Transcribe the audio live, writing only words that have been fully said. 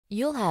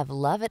You'll have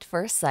love at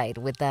first sight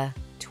with the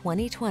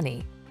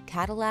 2020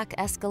 Cadillac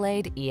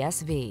Escalade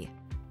ESV.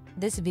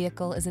 This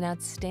vehicle is an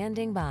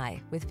outstanding buy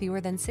with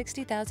fewer than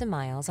 60,000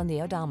 miles on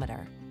the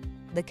odometer.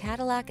 The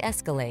Cadillac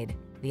Escalade,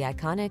 the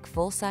iconic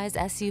full-size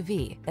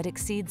SUV that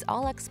exceeds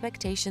all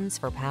expectations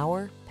for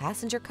power,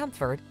 passenger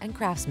comfort, and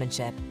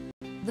craftsmanship.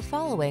 The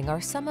following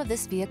are some of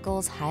this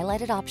vehicle's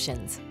highlighted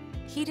options: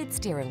 heated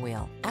steering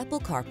wheel, Apple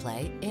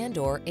CarPlay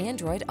and/or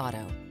Android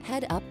Auto,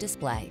 head-up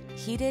display,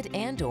 heated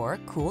and/or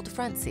cooled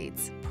front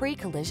seats,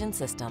 pre-collision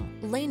system,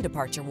 lane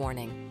departure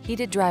warning,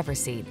 heated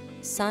driver's seat,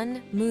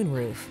 sun,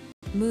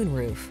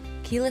 moonroof,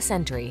 keyless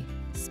entry,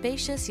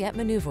 spacious yet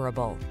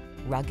maneuverable,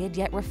 rugged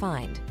yet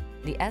refined.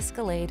 The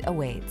Escalade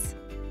awaits.